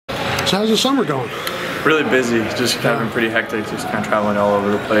So how's the summer going? Really busy, just kind of been pretty hectic, just kind of traveling all over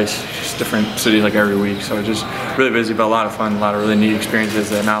the place, just different cities like every week. So just really busy, but a lot of fun, a lot of really neat experiences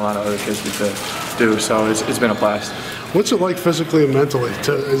that not a lot of other kids get to do. So it's been a blast. What's it like physically and mentally?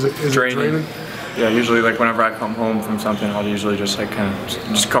 Is it draining? Yeah, usually like whenever I come home from something, I'll usually just like kind of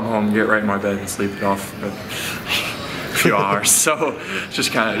just come home, get right in my bed and sleep it off for a few hours. So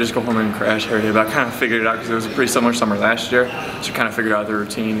just go home and crash every day. But I kind of figured it out because it was a pretty similar summer last year. So kind of figured out the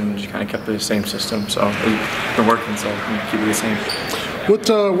routine and just kind of kept the same system. So it's been working, so I'm gonna keep it the same.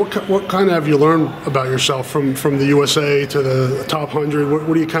 What kind of have you learned about yourself from the USA to the top 100?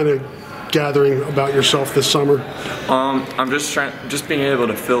 What are you kind of gathering about yourself this summer? I'm just being able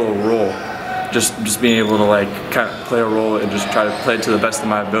to fill a role. Just being able to like kind of play a role and just try to play it to the best of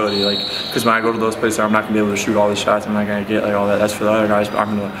my ability. Like, because when I go to those places, I'm not gonna be able to shoot all the shots. I'm not gonna get like all that. That's for the other guys. But I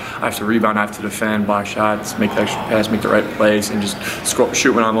have to rebound. I have to defend, block shots, make the extra pass, make the right plays, and just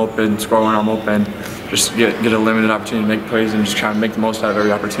shoot when I'm open, score when I'm open. Just get a limited opportunity to make plays and just try to make the most out of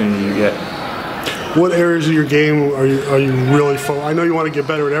every opportunity you get. What areas of your game are you really focused? I know you want to get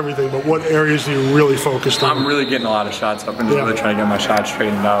better at everything, but what areas are you really focused on? I'm really getting a lot of shots up and just really trying to get my shots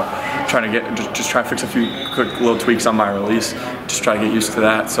straightened out. Trying to get just try to fix a few quick little tweaks on my release. Just try to get used to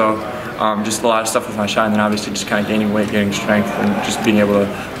that. So just a lot of stuff with my shot, and then obviously just kind of gaining weight, gaining strength, and just being able to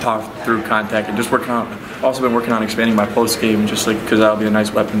power through contact and just working on. Also been working on expanding my post game, just like because that'll be a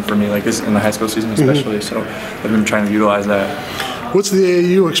nice weapon for me, like this in the high school season especially. So I've been trying to utilize that. What's the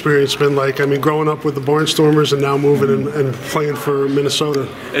AAU experience been like? I mean, growing up with the Barnstormers and now moving and playing for Minnesota.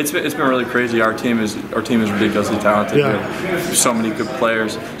 It's been really crazy. Our team is ridiculously talented. There's so many good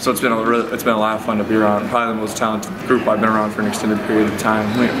players. So it's been a lot of fun to be around. Probably the most talented group I've been around for an extended period of time.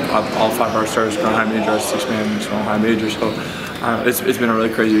 All 5 of our starters are high major, 6-man, so high major. So it's been a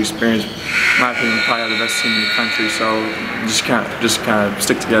really crazy experience. In my opinion, probably the best team in the country. So just kind of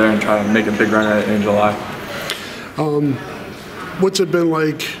stick together and try to make a big run at it in July. What's it been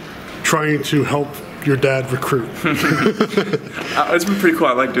like trying to help your dad recruit? It's been pretty cool.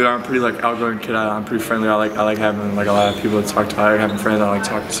 I'm a pretty like outgoing kid. I'm pretty friendly. I like having like a lot of people to talk to. I like having friends I like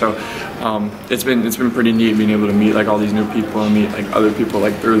talking to. So it's been pretty neat being able to meet like all these new people and meet like other people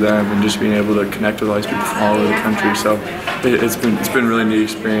like through them and just being able to connect with all these people from all over the country. So it's been a really neat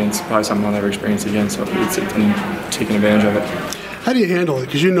experience. Probably something I'll never experience again. So it's been taking advantage of it. How do you handle it?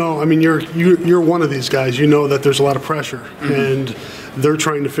 Because I mean, you're one of these guys. You know that there's a lot of pressure, and they're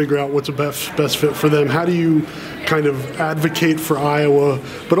trying to figure out what's the best fit for them. How do you kind of advocate for Iowa,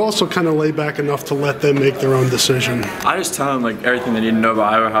 but also kind of lay back enough to let them make their own decision? I just tell them like everything they need to know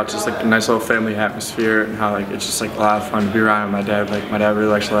about Iowa, how it's just like a nice little family atmosphere, and how like it's just like a lot of fun to be around with my dad. Like my dad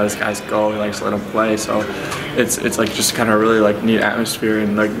really likes to let his guys go. He likes to let them play. So it's like just kind of really like neat atmosphere.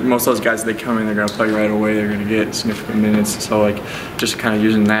 And like most of those guys, they come in, they're gonna play right away. They're gonna get significant minutes. So like just kind of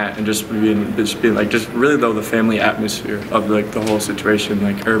using that and just being like just really though the family atmosphere of like the whole situation.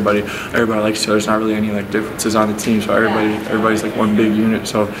 Like everybody likes each other. There's not really any like differences on the team. So everybody's like one big unit.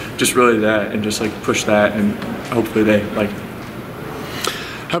 So just really that and just like push that and hopefully they like.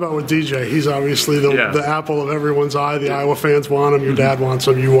 How about with DJ? He's obviously the apple of everyone's eye. The Iowa fans want him. Your dad wants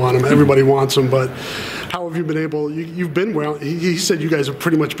him. You want him. Everybody wants him. But how have you been able? You've been well. He said you guys have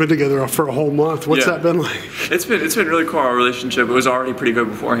pretty much been together for a whole month. What's that been like? It's been really cool. Our relationship. It was already pretty good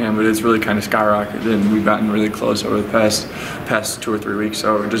beforehand, but it's really kind of skyrocketed, and we've gotten really close over the past 2 or 3 weeks.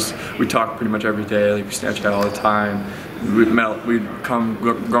 So we talk pretty much every day. Like we Snapchat all the time. We've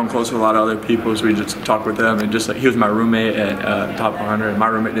grown close with a lot of other people, so we just talk with them. And just like he was my roommate at Top 100. My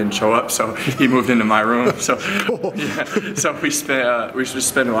roommate didn't show up, so he moved into my room. So so we just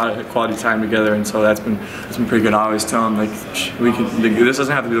spent a lot of quality time together, and so it's been pretty good. I always tell him like this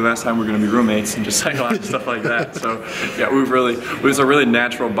doesn't have to be the last time we're going to be roommates, and just like a lot of stuff like that. So yeah, it was a really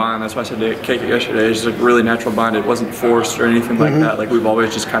natural bond. That's why I said to Cake yesterday. It's just a really natural bond. It wasn't forced or anything like that. Like we've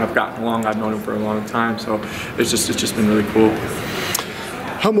always just kind of gotten along. I've known him for a long time, so it's just been really cool.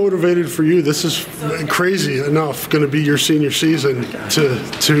 How motivated for you? This is crazy enough. Going to be your senior season to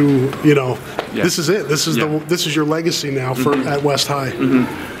this is it. This is your legacy now for at West High.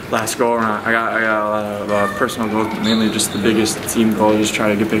 Last go around, I got a lot of personal goals, but mainly just the biggest team goal is try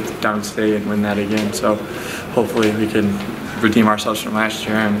to get back to downstate and win that again. So hopefully we can redeem ourselves from last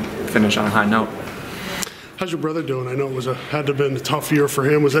year and finish on a high note. How's your brother doing? I know it had to have been a tough year for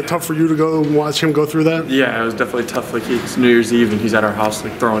him. Was that tough for you to go and watch him go through that? Yeah, it was definitely tough. Like it's New Year's Eve and he's at our house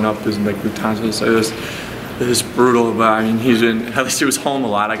like throwing up his like good times. So it was brutal, but I mean at least he was home a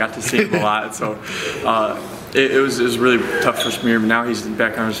lot. I got to see him a lot. So it was really tough for me. Now he's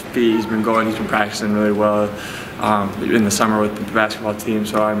back on his feet. He's been practicing really well. in the summer with the basketball team.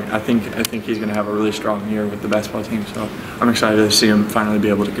 So I think he's going to have a really strong year with the basketball team. So I'm excited to see him finally be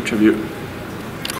able to contribute.